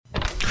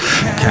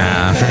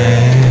Café.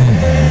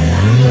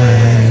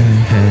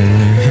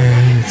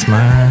 It's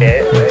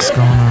Mike. What's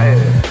going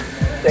on?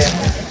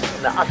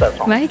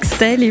 Mike's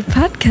Daily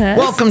Podcast.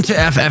 Welcome to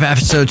FF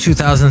episode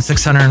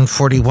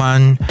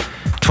 2641,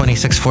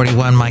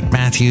 2641. Mike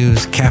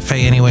Matthews,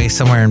 Café anyway,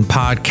 somewhere in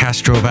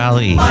Podcastro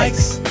Valley.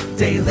 Mike's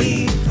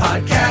Daily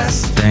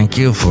Podcast. Thank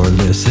you for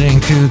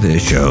listening to the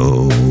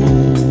show.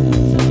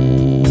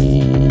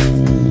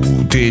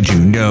 Did you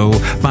know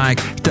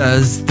Mike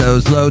does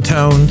those low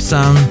tones?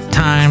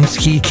 Sometimes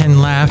he can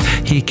laugh,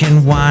 he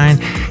can whine,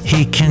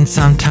 he can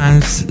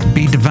sometimes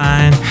be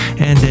divine.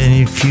 And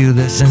then if you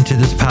listen to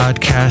this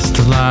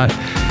podcast a lot,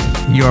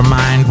 your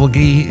mind will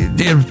be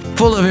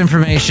full of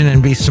information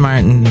and be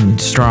smart and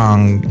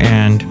strong.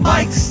 And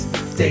Mike's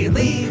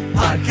Daily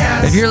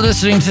Podcast. if you're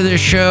listening to this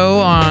show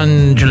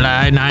on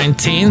July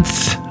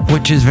 19th,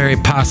 which is very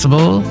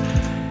possible,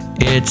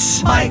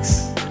 it's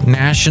Mike's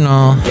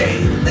National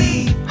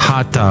Daily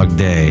Hot Dog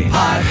Day.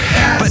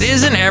 Podcast. But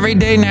isn't every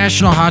day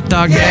National Hot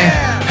Dog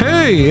Yeah. Day?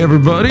 Hey,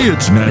 everybody,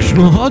 it's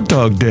National Hot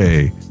Dog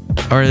Day.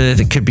 Or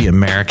it could be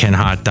American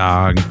Hot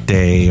Dog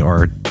Day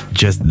or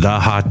just the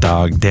Hot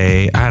Dog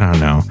Day. I don't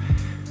know.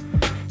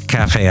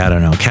 Café, I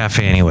don't know.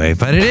 Café anyway.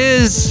 But it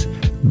is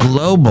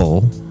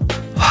Global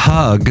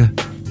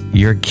Hug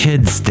Your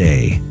Kids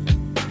Day.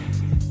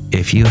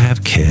 If you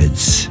have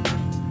kids,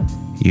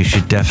 you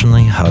should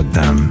definitely hug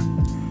them.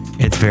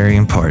 It's very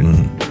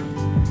important.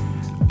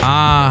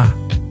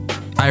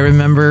 I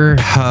remember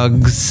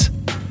hugs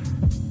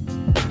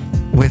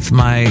with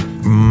my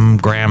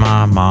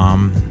grandma,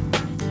 mom,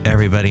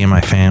 everybody in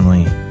my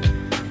family,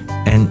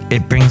 and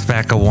it brings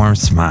back a warm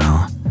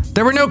smile.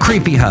 There were no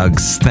creepy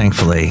hugs,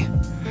 thankfully.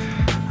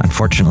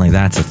 Unfortunately,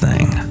 that's a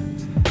thing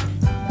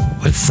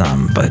with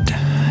some, but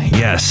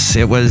yes,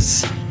 it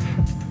was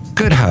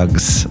good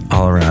hugs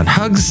all around.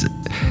 Hugs.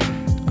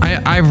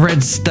 I've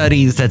read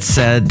studies that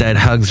said that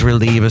hugs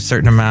relieve a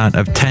certain amount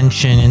of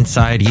tension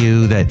inside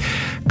you that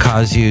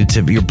cause you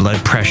to, your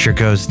blood pressure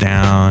goes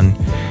down.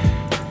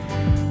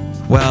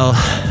 Well,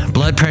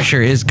 blood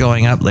pressure is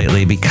going up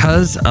lately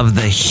because of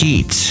the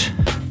heat.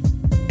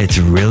 It's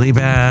really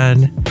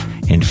bad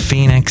in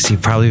Phoenix.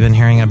 You've probably been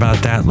hearing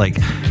about that. Like,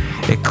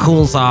 it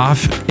cools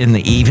off in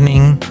the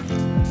evening.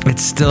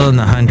 It's still in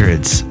the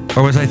hundreds.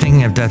 Or was I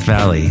thinking of Death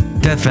Valley?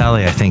 Death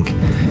Valley, I think.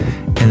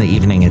 In the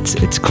evening,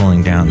 it's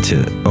cooling down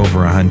to over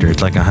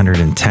 100, like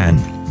 110.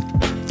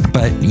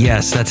 But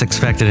yes, that's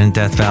expected in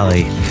Death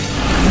Valley.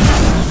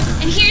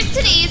 And here's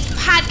today's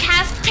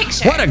podcast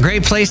picture. What a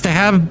great place to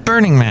have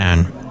Burning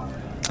Man.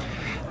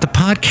 The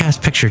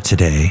podcast picture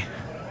today,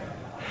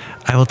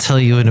 I will tell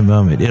you in a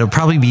moment. It'll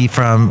probably be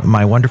from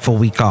my wonderful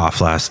week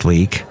off last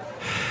week.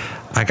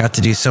 I got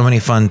to do so many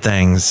fun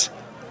things.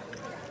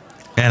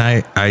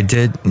 And I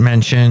did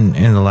mention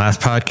in the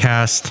last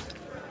podcast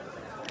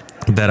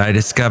that I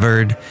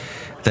discovered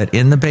that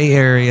in the Bay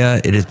Area,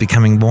 it is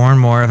becoming more and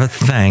more of a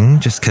thing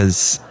just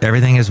because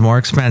everything is more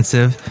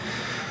expensive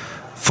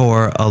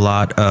for a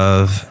lot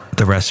of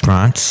the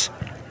restaurants,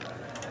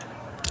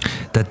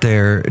 that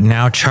they're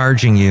now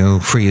charging you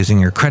for using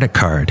your credit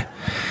card.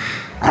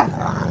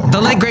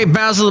 The late great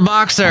Basil the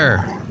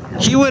Boxer,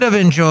 he would have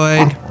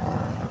enjoyed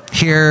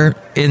here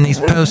in these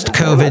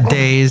post-COVID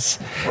days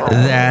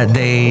that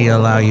they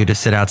allow you to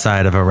sit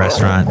outside of a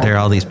restaurant. There are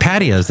all these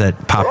patios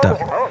that popped up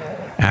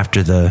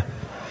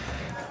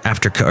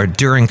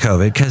during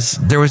COVID, because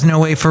there was no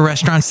way for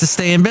restaurants to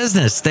stay in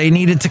business. They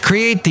needed to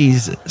create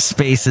these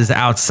spaces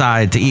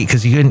outside to eat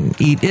because you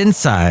couldn't eat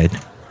inside.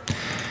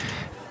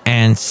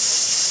 And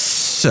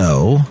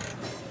so,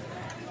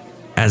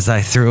 as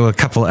I threw a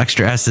couple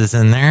extra S's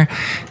in there,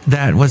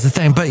 that was the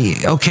thing. But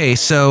okay,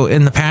 so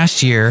in the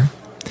past year,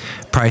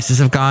 prices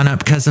have gone up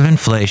because of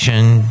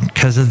inflation,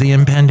 because of the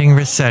impending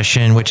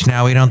recession, which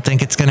now we don't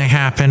think it's going to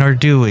happen, or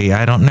do we?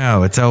 I don't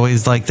know. It's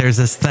always like there's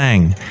this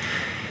thing.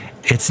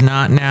 It's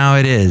not now,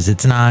 it is.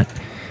 It's not.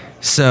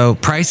 So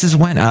prices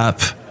went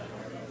up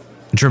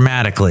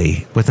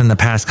dramatically within the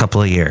past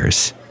couple of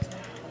years.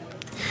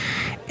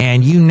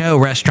 And you know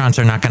restaurants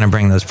are not going to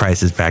bring those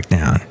prices back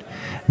down.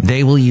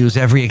 They will use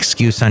every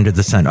excuse under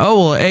the sun. Oh,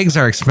 well, eggs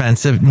are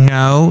expensive.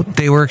 No,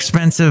 they were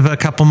expensive a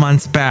couple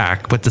months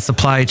back with the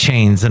supply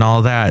chains and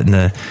all that, and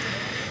the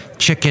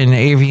chicken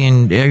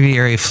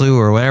aviary flu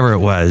or whatever it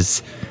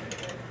was.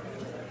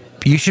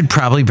 You should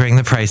probably bring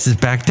the prices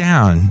back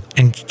down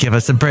and give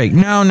us a break.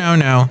 No.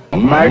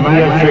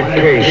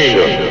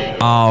 Magnification.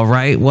 All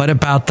right. What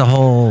about the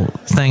whole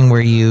thing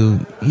where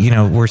you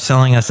were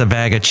selling us a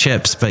bag of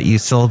chips, but you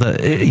sold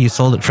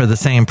it for the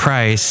same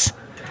price,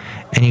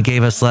 and you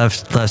gave us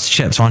less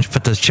chips? Why don't you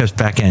put those chips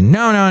back in?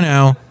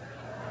 No.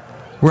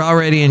 We're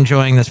already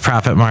enjoying this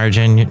profit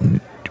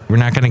margin. We're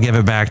not going to give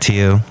it back to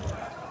you.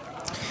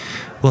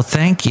 Well,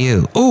 thank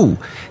you. Ooh,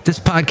 this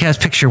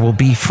podcast picture will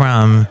be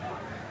from,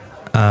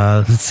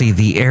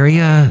 the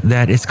area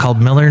that is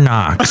called Miller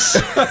Knox,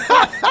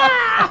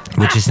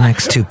 which is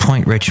next to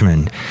Point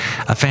Richmond.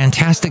 A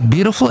fantastic,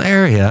 beautiful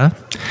area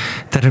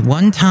that at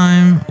one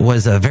time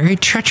was a very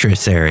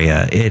treacherous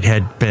area. It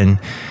had been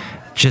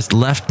just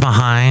left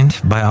behind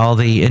by all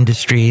the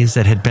industries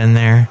that had been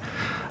there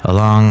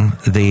along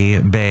the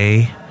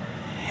bay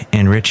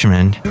in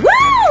Richmond.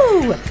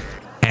 Woo!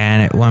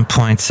 And at one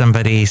point,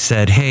 somebody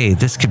said, hey,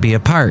 this could be a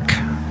park.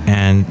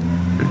 And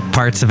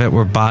parts of it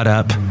were bought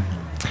up.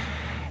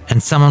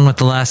 And someone with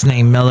the last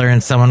name Miller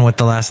and someone with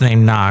the last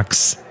name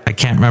Knox, I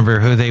can't remember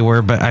who they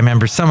were, but I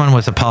remember someone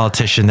was a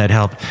politician that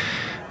helped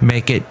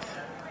make it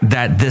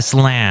that this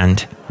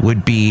land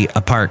would be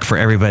a park for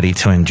everybody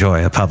to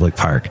enjoy, a public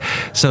park.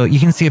 So you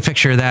can see a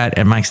picture of that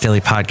at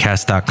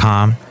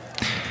mikesdailypodcast.com.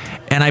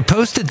 And I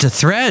posted to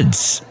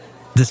Threads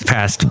this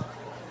past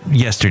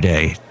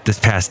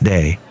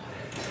day.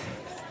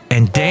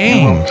 And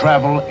dang, You will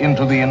travel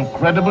into the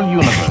incredible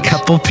universe. a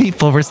couple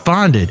people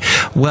responded.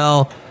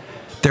 Well,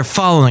 they're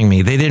following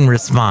me. They didn't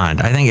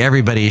respond. I think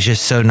everybody is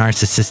just so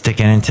narcissistic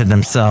and into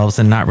themselves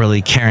and not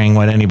really caring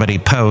what anybody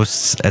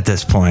posts at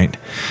this point.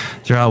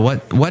 They're all,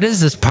 what is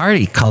this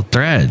party called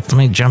Threads? Let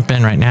me jump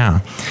in right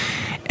now.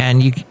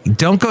 And you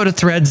don't go to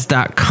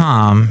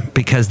threads.com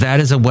because that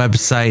is a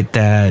website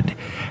that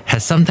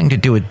has something to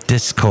do with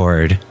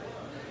Discord.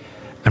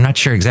 I'm not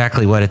sure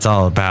exactly what it's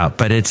all about,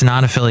 but it's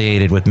not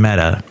affiliated with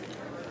Meta.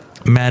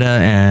 Meta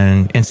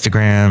and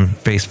Instagram,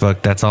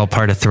 Facebook, that's all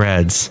part of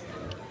Threads.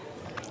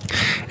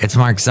 It's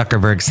Mark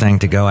Zuckerberg's thing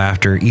to go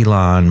after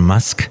Elon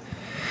Musk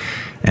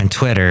and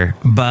Twitter.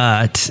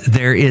 But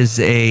there is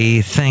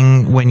a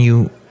thing when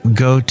you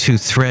go to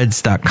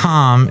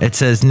threads.com, it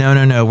says,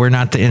 no, we're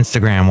not the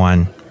Instagram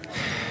one.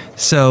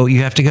 So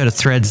you have to go to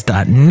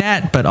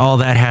threads.net, but all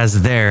that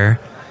has there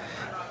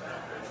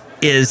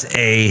is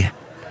a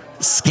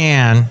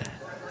scan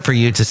for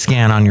you to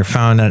scan on your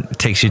phone that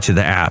takes you to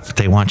the app.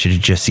 They want you to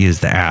just use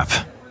the app.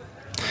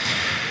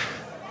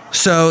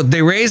 So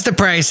they raised the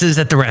prices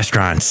at the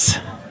restaurants.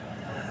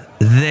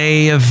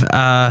 They've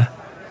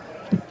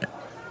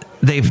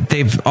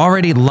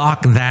already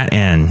locked that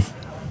in,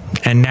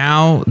 and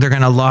now they're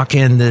going to lock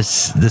in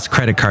this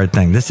credit card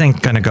thing. This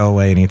ain't going to go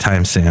away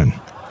anytime soon.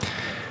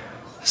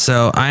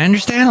 So I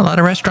understand a lot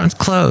of restaurants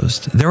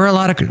closed. There were a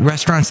lot of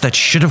restaurants that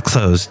should have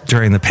closed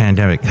during the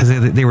pandemic because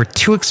they were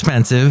too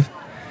expensive.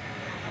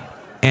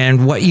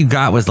 And what you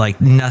got was like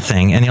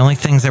nothing. And the only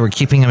things that were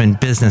keeping them in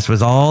business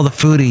was all the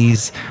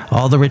foodies,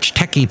 all the rich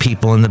techie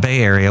people in the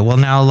Bay Area. Well,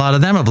 now a lot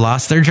of them have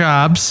lost their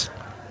jobs.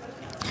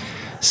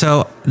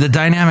 So the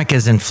dynamic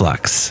is in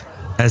flux,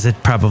 as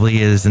it probably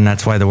is. And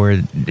that's why the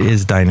word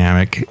is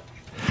dynamic,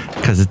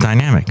 because it's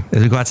dynamic.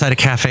 As we go outside a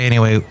cafe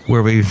anyway,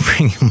 where we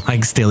bring you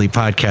Mike's Daily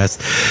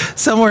Podcast.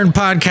 Somewhere in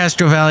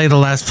Podcastro Valley, the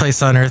last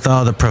place on earth,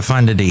 all the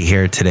profundity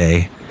here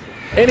today.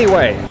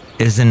 Anyway.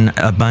 Is in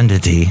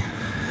abundity.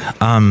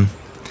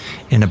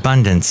 In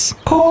abundance.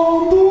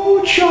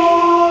 Kombucha!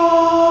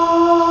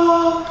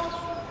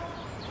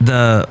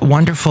 The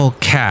wonderful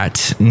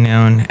cat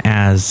known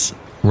as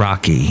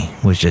Rocky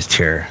was just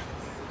here.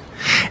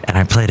 And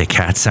I played a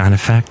cat sound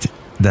effect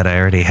that I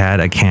already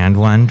had, a canned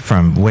one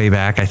from way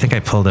back. I think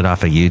I pulled it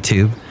off of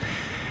YouTube.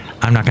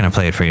 I'm not going to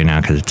play it for you now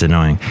because it's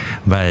annoying.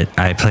 But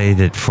I played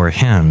it for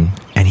him,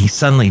 and he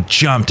suddenly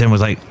jumped and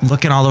was like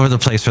looking all over the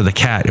place for the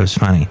cat. It was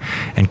funny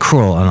and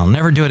cruel, and I'll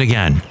never do it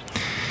again.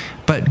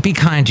 But be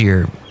kind to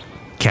your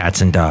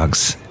cats and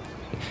dogs.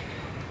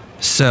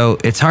 So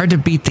it's hard to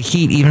beat the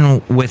heat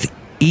even with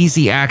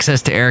easy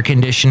access to air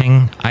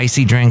conditioning,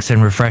 icy drinks,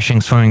 and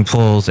refreshing swimming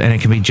pools, and it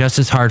can be just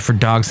as hard for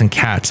dogs and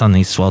cats on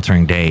these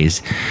sweltering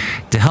days.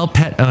 To help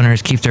pet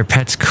owners keep their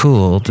pets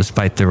cool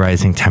despite the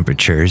rising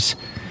temperatures,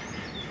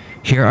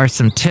 here are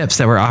some tips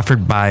that were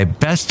offered by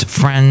Best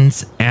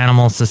Friends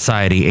Animal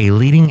Society, a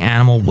leading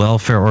animal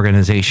welfare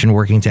organization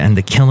working to end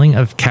the killing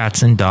of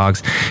cats and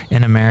dogs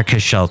in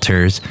America's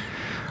shelters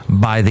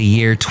by the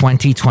year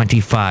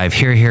 2025.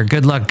 Here.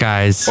 Good luck,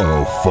 guys.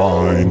 A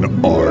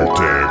fine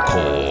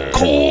article.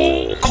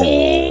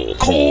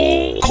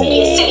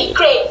 You silly,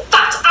 great,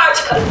 fat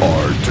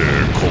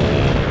article.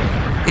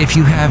 If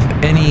you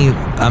have any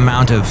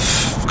amount of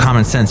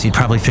common sense, you'd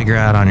probably figure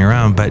out on your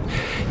own, but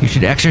you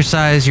should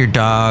exercise your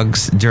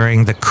dogs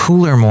during the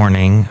cooler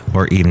morning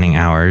or evening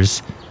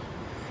hours.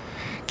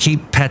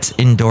 Keep pets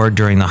indoor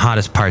during the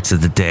hottest parts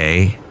of the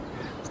day.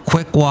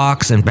 Quick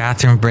walks and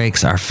bathroom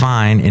breaks are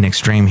fine in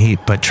extreme heat,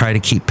 but try to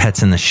keep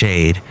pets in the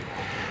shade.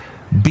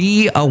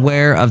 Be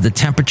aware of the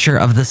temperature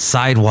of the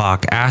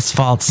sidewalk,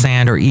 asphalt,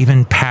 sand, or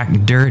even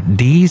packed dirt.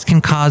 These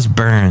can cause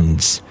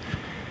burns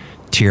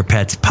to your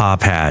pet's paw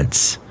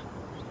pads.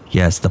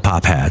 Yes, the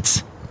paw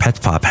pads. Pet's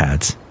paw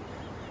pads.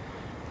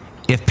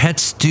 If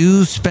pets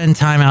do spend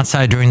time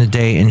outside during the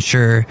day,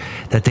 ensure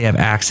that they have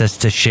access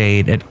to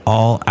shade at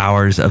all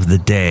hours of the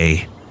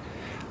day.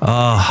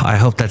 Oh, I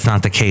hope that's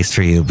not the case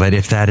for you, but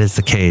if that is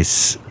the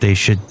case, they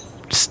should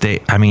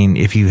stay. I mean,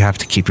 if you have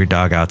to keep your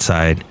dog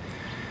outside,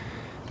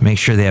 make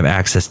sure they have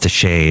access to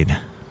shade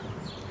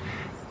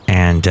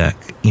and,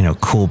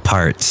 cool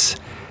parts.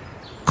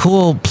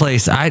 Cool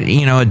place.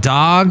 A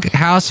dog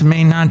house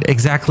may not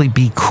exactly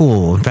be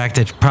cool. In fact,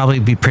 it'd probably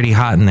be pretty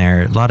hot in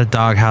there. A lot of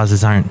dog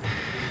houses aren't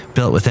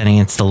built with any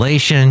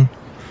installation,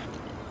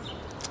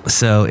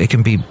 so it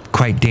can be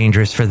quite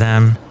dangerous for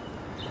them.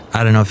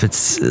 I don't know if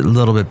it's a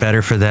little bit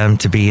better for them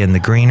to be in the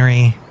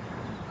greenery,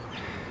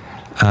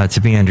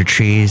 to be under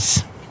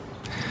trees.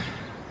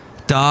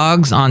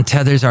 Dogs on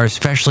tethers are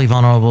especially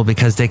vulnerable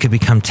because they could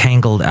become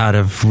tangled out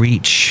of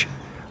reach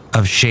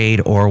of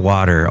shade or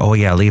water. Oh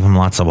yeah, leave them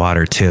lots of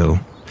water too.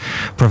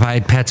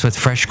 Provide pets with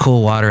fresh,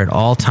 cool water at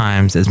all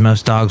times, as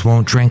most dogs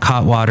won't drink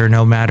hot water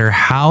no matter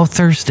how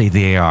thirsty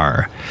they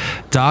are.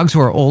 Dogs who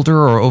are older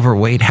or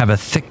overweight have a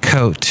thick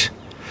coat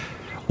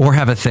or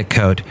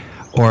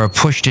a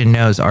pushed-in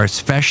nose are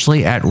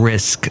especially at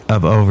risk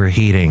of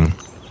overheating.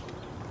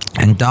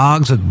 And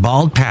dogs with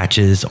bald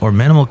patches or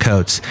minimal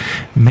coats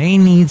may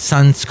need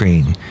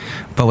sunscreen,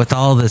 but with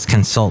all this,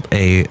 consult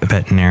a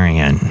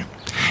veterinarian.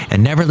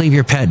 And never leave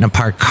your pet in a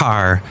parked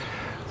car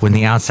when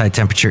the outside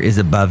temperature is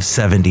above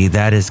 70.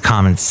 That is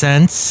common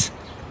sense.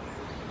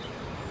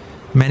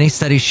 Many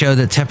studies show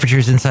that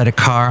temperatures inside a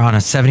car on a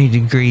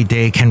 70-degree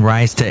day can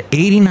rise to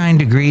 89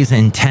 degrees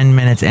in 10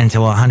 minutes and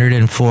to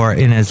 104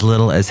 in as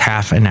little as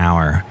half an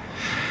hour.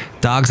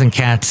 Dogs and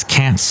cats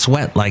can't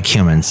sweat like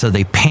humans, so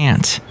they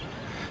pant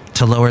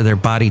to lower their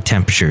body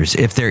temperatures.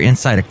 If they're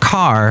inside a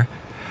car,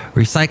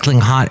 recycling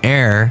hot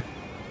air,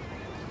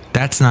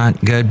 that's not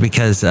good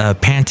because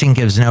panting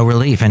gives no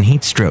relief and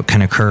heat stroke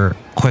can occur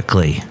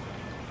quickly.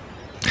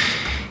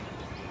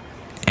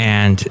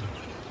 And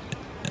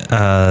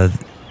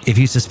if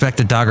you suspect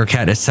a dog or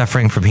cat is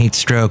suffering from heat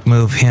stroke,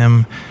 move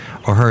him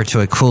or her to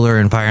a cooler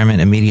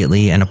environment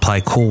immediately and apply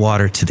cool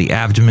water to the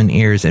abdomen,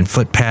 ears, and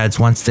foot pads.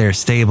 Once they're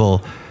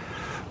stable,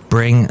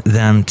 bring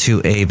them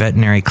to a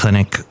veterinary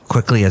clinic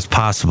quickly as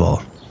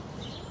possible.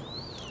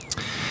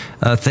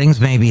 Things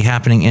may be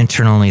happening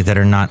internally that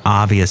are not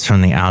obvious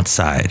from the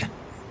outside.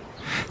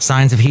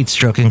 Signs of heat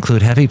stroke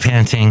include heavy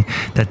panting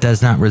that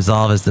does not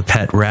resolve as the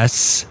pet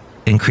rests,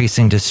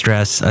 increasing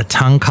distress, a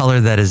tongue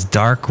color that is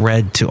dark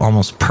red to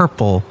almost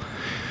purple,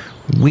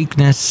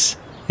 weakness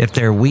if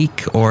they're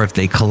weak or if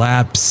they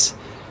collapse,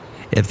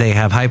 if they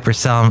have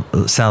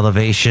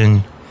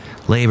hypersalivation,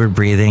 labored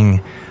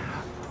breathing,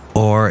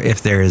 or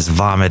if there is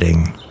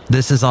vomiting.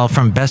 This is all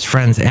from Best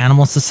Friends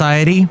Animal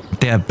Society.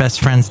 They have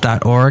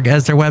bestfriends.org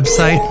as their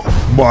website.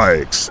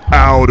 Mike's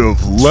Out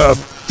of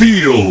Left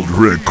Field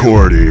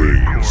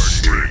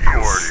Recordings.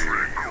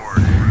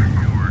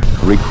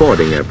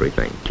 Recording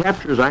everything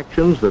captures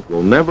actions that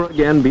will never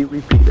again be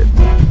repeated.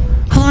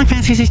 Hello, Mike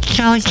Matthews. It's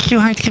Jolly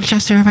Shoehart, Café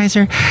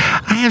supervisor.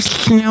 I have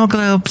snow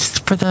globes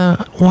for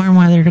the warm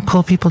weather to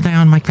cool people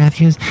down, Mike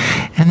Matthews,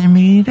 and they're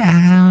made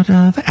out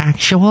of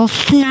actual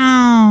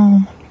snow.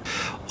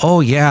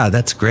 Oh, yeah,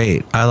 that's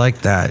great. I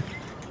like that.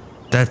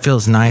 That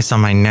feels nice on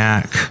my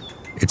neck.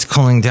 It's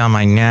cooling down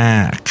my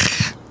neck.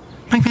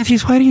 Mike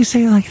Matthews, why do you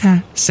say it like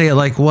that? Say it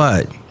like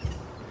what?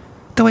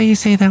 The way you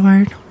say that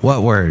word.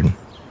 What word?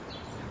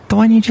 The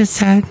one you just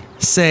said.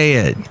 Say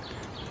it.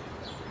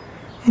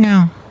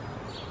 No.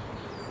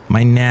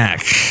 My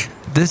neck.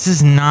 This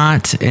is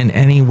not in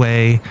any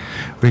way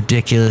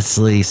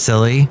ridiculously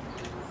silly.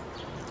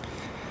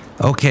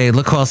 Okay,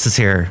 look who else is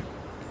here.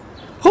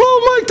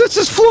 Oh, Mike, this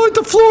is Floyd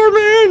the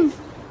Floorman.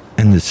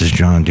 And this is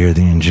John Deere,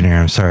 the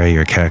engineer. I'm sorry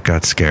your cat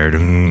got scared.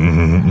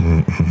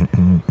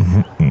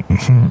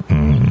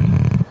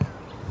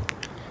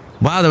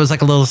 Wow, that was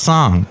like a little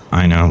song.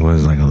 I know, it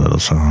was like a little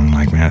song,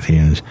 Mike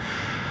Matthews.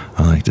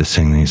 I like to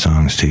sing these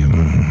songs to you.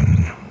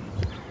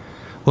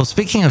 Well,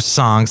 speaking of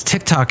songs,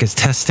 TikTok is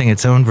testing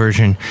its own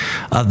version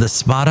of the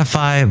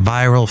Spotify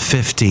Viral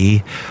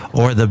 50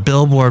 or the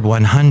Billboard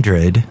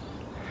 100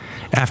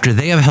 after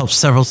they have helped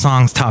several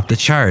songs top the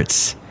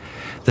charts.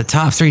 The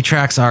top 3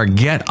 tracks are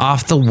Get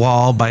Off the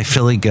Wall by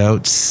Philly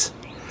Goats,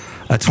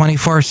 a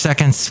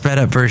 24-second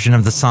sped-up version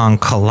of the song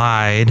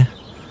Collide,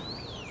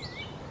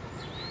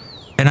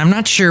 and I'm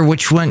not sure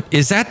which one.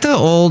 Is that the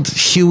old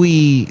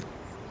Huey...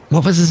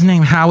 What was his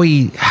name?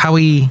 Howie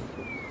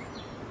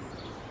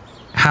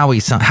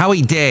song.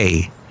 Howie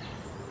Day.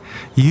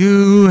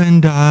 You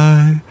and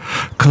I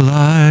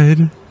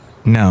collide.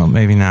 No,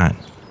 maybe not.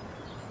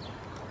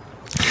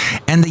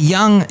 And the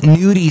Young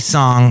Nudie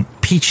song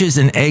Peaches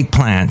and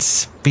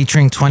Eggplants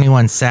featuring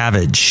 21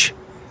 Savage.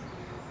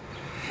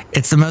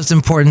 It's the most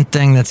important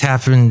thing that's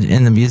happened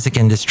in the music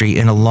industry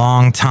in a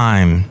long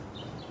time.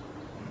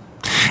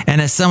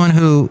 And as someone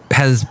who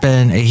has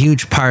been a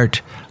huge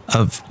part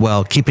of,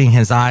 well, keeping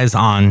his eyes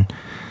on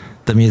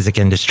the music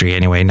industry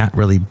anyway, not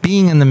really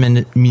being in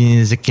the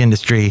music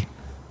industry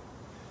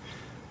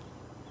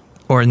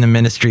or in the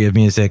ministry of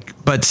music,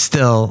 but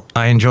still,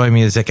 I enjoy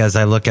music as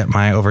I look at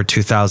my over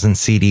 2,000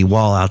 CD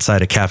wall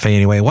outside a cafe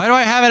anyway. Why do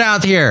I have it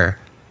out here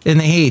in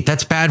the heat?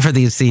 That's bad for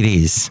these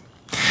CDs.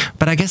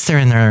 But I guess they're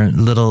in their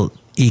little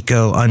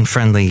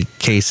eco-unfriendly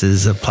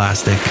cases of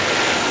plastic.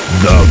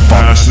 The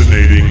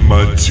Fascinating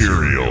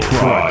Material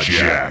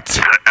Project.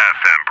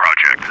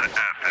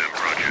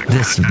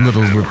 This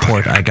little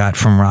report I got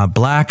from Rob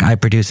Black. I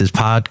produce his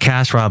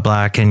podcast, Rob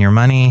Black and Your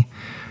Money,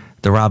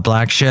 The Rob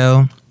Black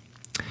Show.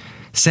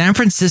 San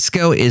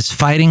Francisco is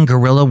fighting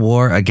guerrilla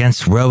war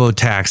against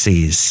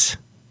robo-taxis.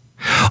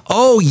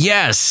 Oh,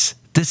 yes.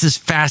 This is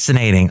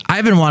fascinating.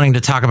 I've been wanting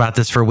to talk about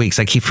this for weeks.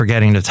 I keep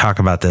forgetting to talk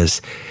about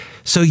this.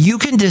 So you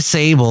can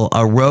disable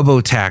a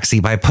robo-taxi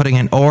by putting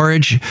an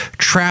orange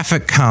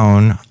traffic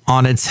cone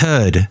on its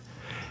hood.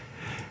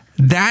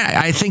 That,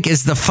 I think,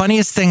 is the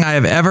funniest thing I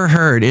have ever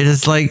heard. It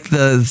is like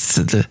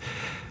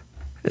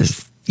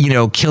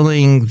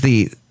killing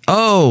the...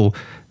 Oh,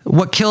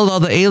 what killed all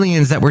the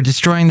aliens that were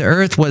destroying the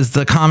Earth was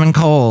the common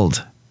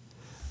cold.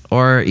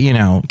 Or,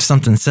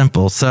 something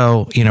simple.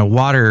 So,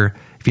 water...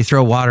 If you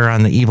throw water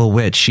on the evil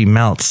witch, she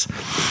melts.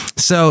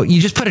 So you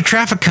just put a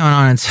traffic cone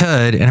on its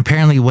hood, and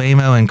apparently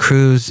Waymo and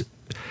Cruise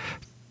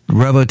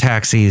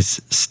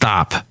robo-taxis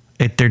stop.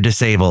 They're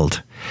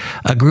disabled.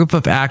 A group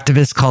of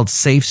activists called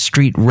Safe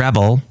Street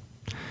Rebel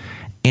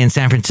in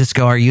San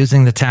Francisco are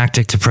using the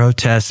tactic to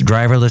protest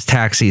driverless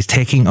taxis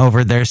taking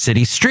over their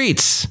city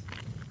streets.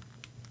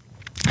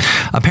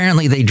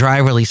 Apparently, they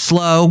drive really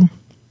slow.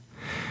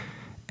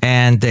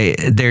 And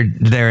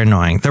they're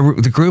annoying.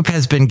 The group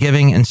has been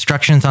giving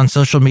instructions on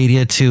social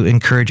media to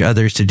encourage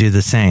others to do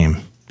the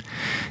same.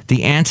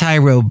 The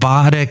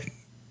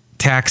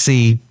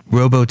anti-robotaxi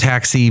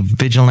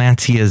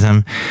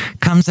vigilantism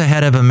comes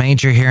ahead of a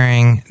major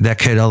hearing that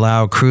could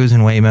allow Cruise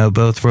and Waymo,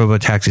 both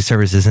robotaxi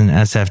services in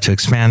SF, to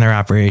expand their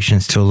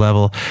operations to a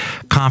level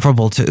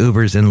comparable to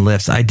Uber's and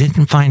Lyft's. I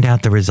didn't find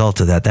out the result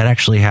of that. That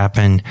actually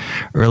happened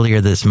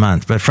earlier this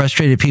month. But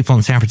frustrated people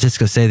in San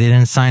Francisco say they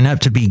didn't sign up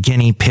to be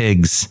guinea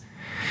pigs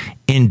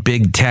in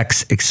big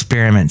tech's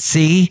experiment.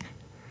 See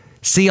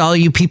all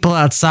you people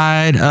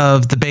outside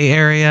of the Bay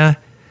Area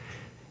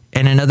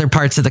and in other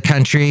parts of the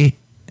country.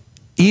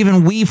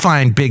 Even we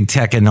find big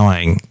tech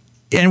annoying,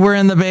 and we're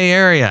in the Bay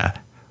Area.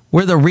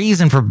 We're the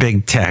reason for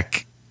big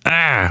tech.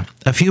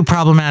 A few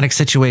problematic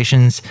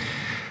situations.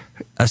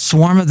 A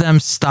swarm of them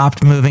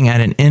stopped moving at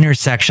an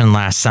intersection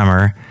last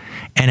summer,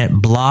 and it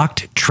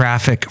blocked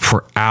traffic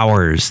for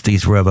hours,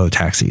 these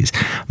robo-taxis.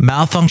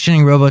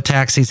 Malfunctioning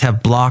robo-taxis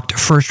have blocked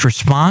first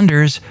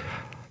responders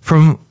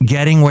from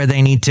getting where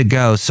they need to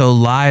go, so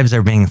lives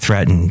are being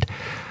threatened.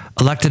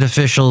 Elected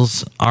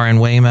officials are in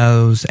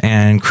Waymo's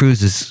and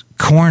Cruise's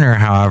corner,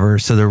 however,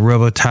 so the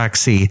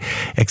robotaxi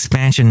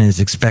expansion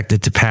is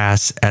expected to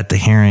pass at the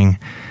hearing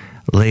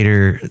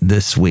later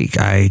this week.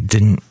 I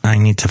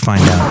need to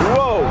find out.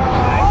 Whoa!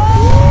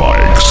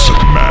 Mike's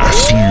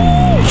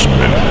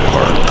Amusement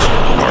Park.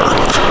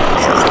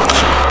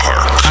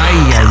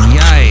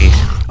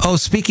 Oh,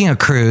 speaking of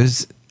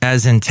Cruz,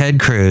 as in Ted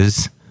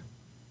Cruz,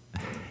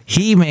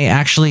 he may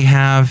actually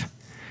have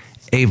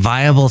a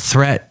viable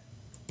threat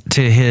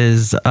to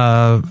his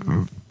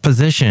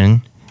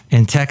position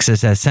in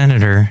Texas as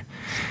senator.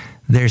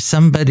 There's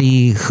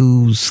somebody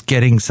who's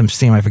getting some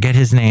steam. I forget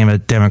his name, a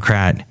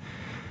Democrat,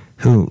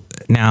 who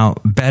now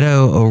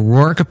Beto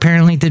O'Rourke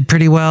apparently did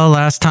pretty well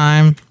last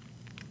time.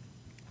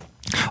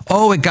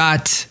 Oh, it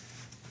got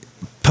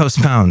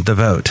postponed, the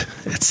vote,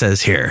 it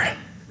says here.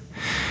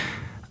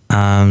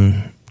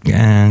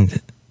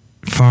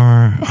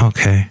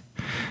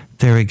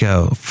 There we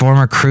go.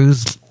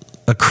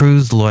 A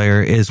Cruise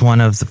lawyer is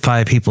one of the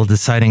 5 people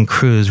deciding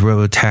Cruise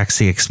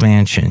robotaxi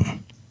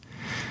expansion.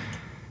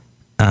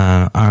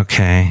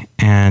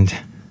 And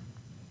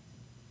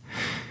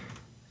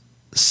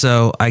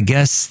so I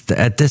guess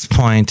at this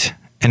point,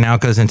 and now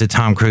it goes into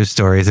Tom Cruise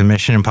stories and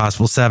Mission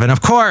Impossible 7,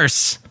 of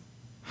course.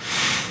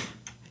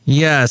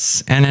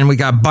 Yes, and then we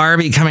got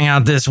Barbie coming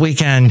out this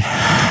weekend.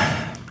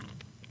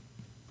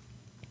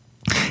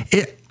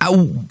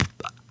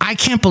 I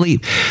can't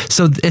believe.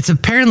 So it's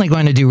apparently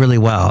going to do really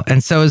well.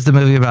 And so is the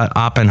movie about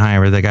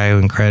Oppenheimer, the guy who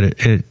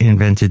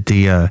invented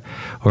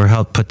or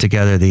helped put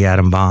together the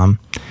atom bomb,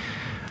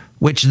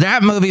 which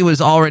that movie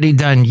was already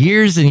done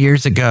years and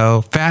years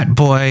ago. Fat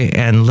Boy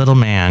and Little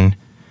Man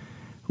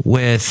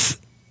with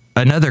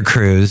another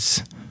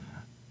Cruise.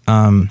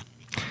 And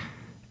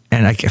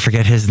I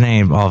forget his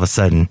name all of a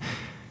sudden.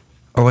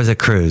 Or was it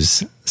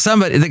Cruise?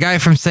 Somebody, the guy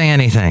from Say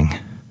Anything.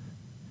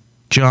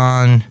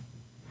 John...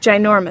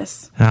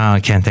 Ginormous. Oh, I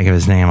can't think of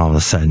his name all of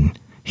a sudden.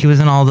 He was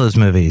in all those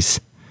movies.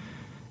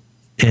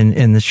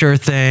 In The Sure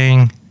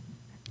Thing,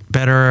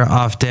 Better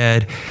Off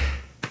Dead.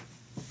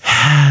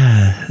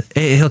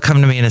 He'll come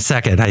to me in a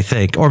second, I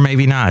think. Or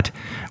maybe not.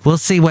 We'll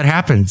see what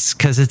happens,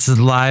 because it's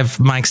a live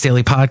Mike's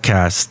Daily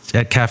podcast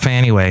at Café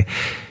anyway.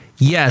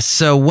 Yes,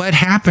 so what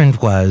happened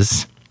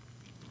was,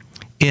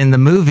 in the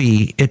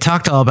movie, it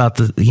talked all about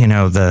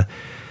the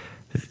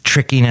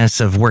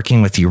trickiness of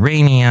working with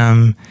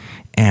uranium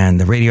and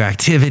the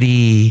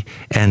radioactivity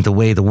and the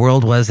way the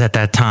world was at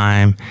that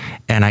time.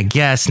 And I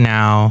guess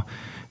now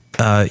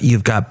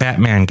you've got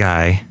Batman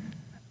guy,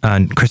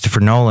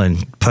 Christopher Nolan,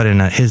 put in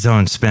his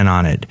own spin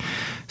on it.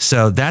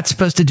 So that's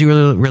supposed to do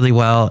really, really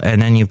well.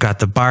 And then you've got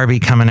the Barbie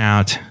coming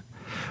out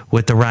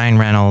with the Ryan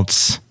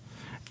Reynolds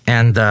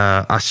and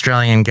the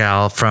Australian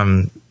gal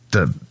from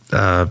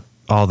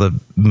all the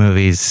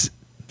movies,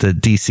 the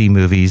DC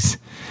movies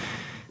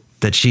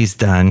that she's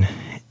done.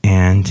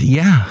 And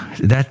yeah,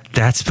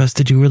 that's supposed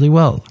to do really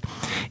well,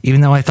 even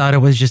though I thought it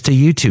was just a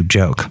YouTube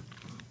joke.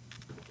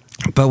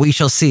 But we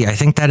shall see. I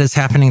think that is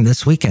happening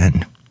this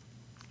weekend.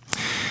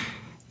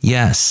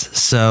 Yes.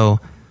 So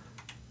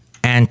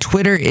And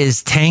Twitter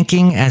is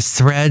tanking as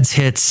Threads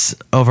hits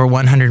over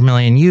 100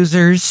 million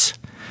users.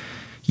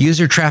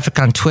 User traffic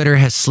on Twitter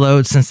has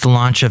slowed since the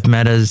launch of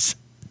Meta's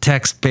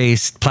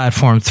text-based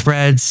platform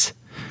Threads,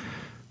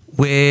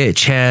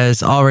 which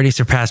has already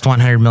surpassed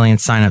 100 million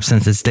signups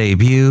since its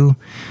debut.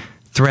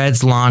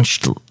 Threads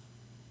launched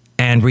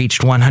and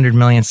reached 100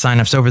 million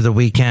signups over the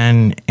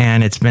weekend,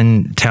 and it's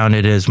been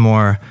touted as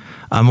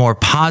a more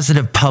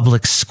positive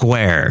public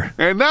square.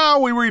 And now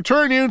we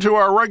return you to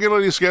our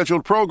regularly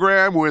scheduled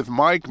program with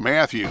Mike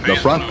Matthews. The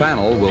front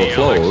panel will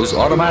close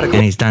automatically.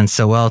 And he's done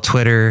so well.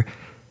 Twitter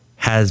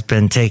has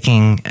been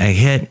taking a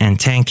hit and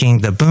tanking.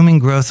 The booming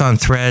growth on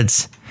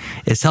Threads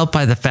is helped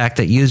by the fact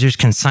that users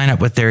can sign up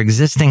with their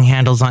existing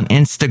handles on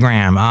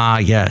Instagram. Ah,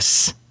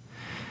 yes.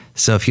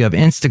 So if you have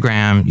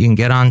Instagram, you can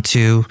get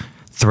onto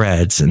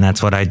Threads, and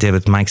that's what I did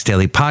with Mike's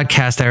Daily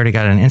Podcast. I already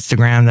got an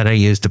Instagram that I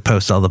use to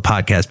post all the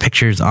podcast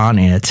pictures on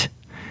it.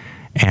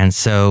 And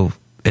so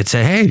it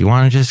said, hey, do you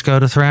want to just go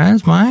to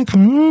Threads, Mike?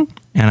 And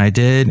I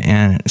did.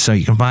 And so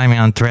you can find me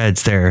on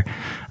Threads there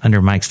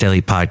under Mike's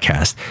Daily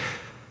Podcast.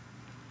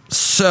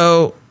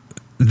 So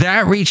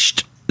that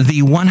reached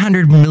the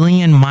 100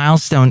 million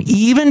milestone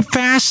even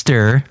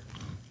faster.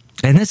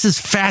 And this is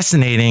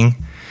fascinating.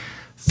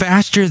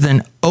 Faster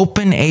than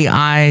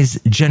OpenAI's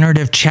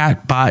generative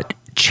chatbot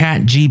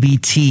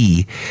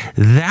ChatGPT.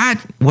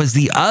 That was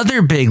the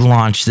other big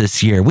launch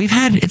this year.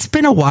 It's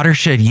been a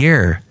watershed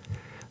year,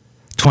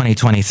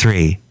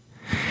 2023.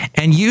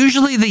 And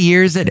usually the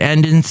years that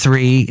end in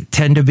 3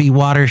 tend to be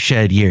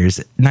watershed years.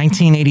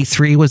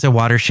 1983 was a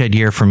watershed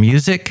year for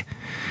music.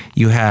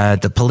 You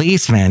had The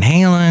Police, Van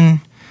Halen,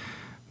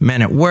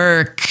 Men at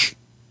Work.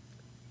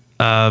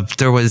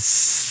 There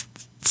was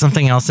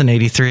something else in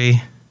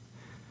 83.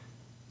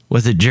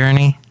 Was it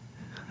Journey?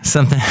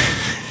 Something.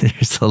 There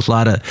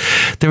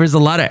was a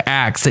lot of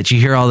acts that you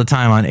hear all the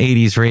time on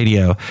 80s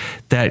radio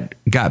that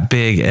got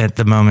big at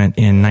the moment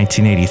in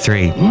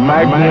 1983.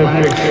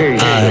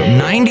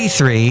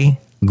 93,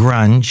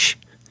 grunge.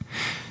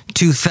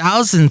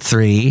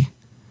 2003,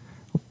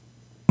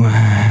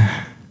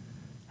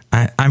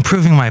 I'm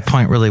proving my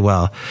point really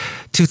well.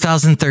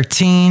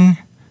 2013,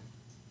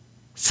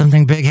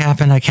 something big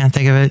happened. I can't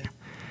think of it.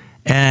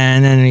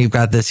 And then you've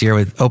got this year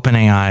with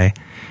OpenAI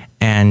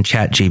and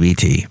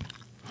ChatGPT.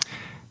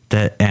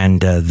 The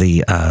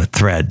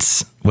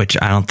Threads, which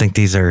I don't think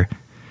these are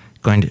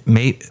going to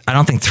I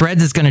don't think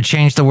Threads is going to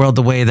change the world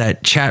the way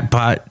that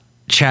chatbot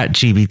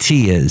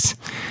ChatGPT is.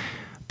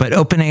 But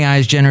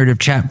OpenAI's generative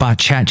chatbot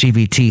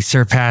ChatGPT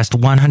surpassed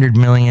 100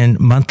 million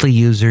monthly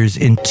users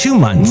in 2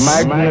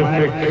 months.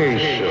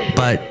 Magnification.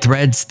 But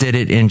Threads did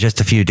it in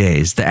just a few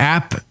days. The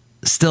app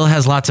still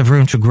has lots of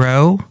room to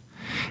grow,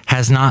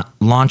 has not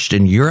launched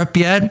in Europe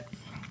yet.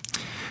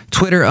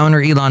 Twitter owner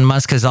Elon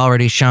Musk has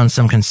already shown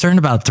some concern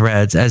about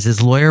Threads, as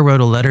his lawyer wrote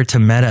a letter to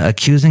Meta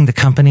accusing the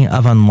company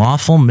of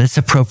unlawful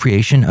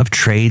misappropriation of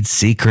trade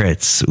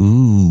secrets.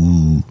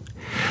 Ooh.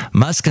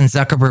 Musk and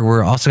Zuckerberg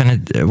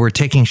were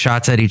taking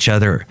shots at each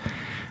other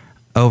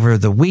over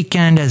the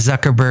weekend as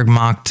Zuckerberg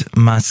mocked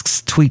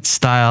Musk's tweet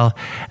style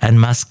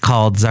and Musk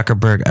called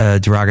Zuckerberg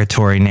a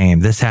derogatory name.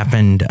 This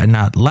happened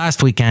not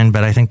last weekend,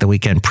 but I think the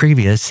weekend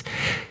previous.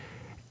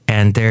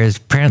 And there's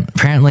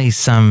apparently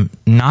some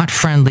not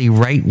friendly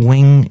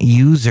right-wing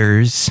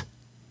users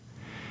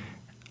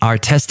are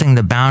testing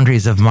the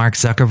boundaries of Mark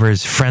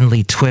Zuckerberg's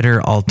friendly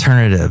Twitter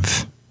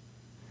alternative.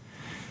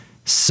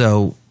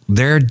 So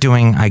they're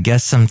doing, I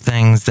guess, some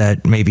things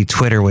that maybe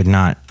Twitter would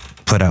not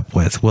put up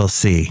with. We'll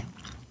see.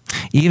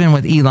 Even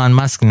with Elon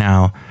Musk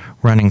now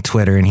running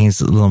Twitter, and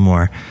he's a little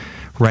more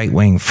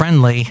right-wing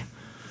friendly.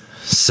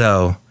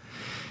 So,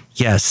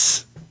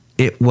 yes,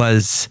 it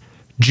was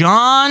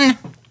John...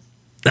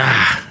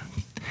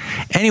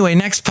 Anyway,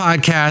 next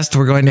podcast,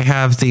 we're going to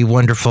have the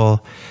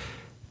wonderful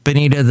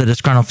Benita, the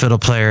Disgruntled Fiddle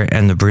Player,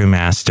 and the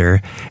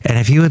Brewmaster. And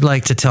if you would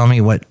like to tell me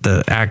what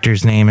the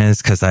actor's name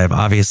is, because I've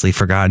obviously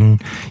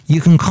forgotten,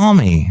 you can call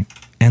me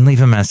and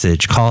leave a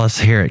message. Call us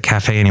here at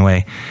Café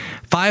anyway.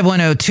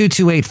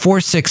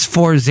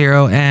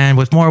 510-228-4640. And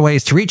with more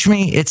ways to reach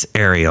me, it's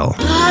Arial.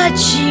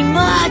 Machi.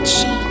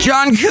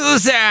 John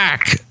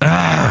Cusack.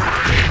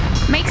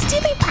 Mike's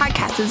Daily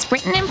Podcast is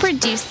written and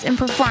produced and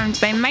performed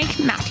by Mike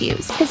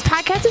Matthews. His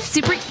podcast is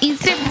super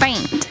easy to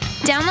find.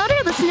 Download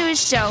or listen to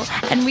his show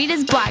and read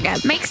his blog at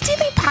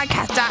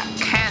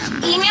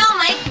mikesdailypodcast.com. Email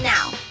Mike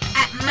now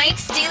at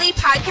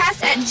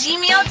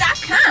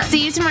mikesdailypodcast@gmail.com.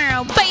 See you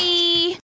tomorrow. Bye.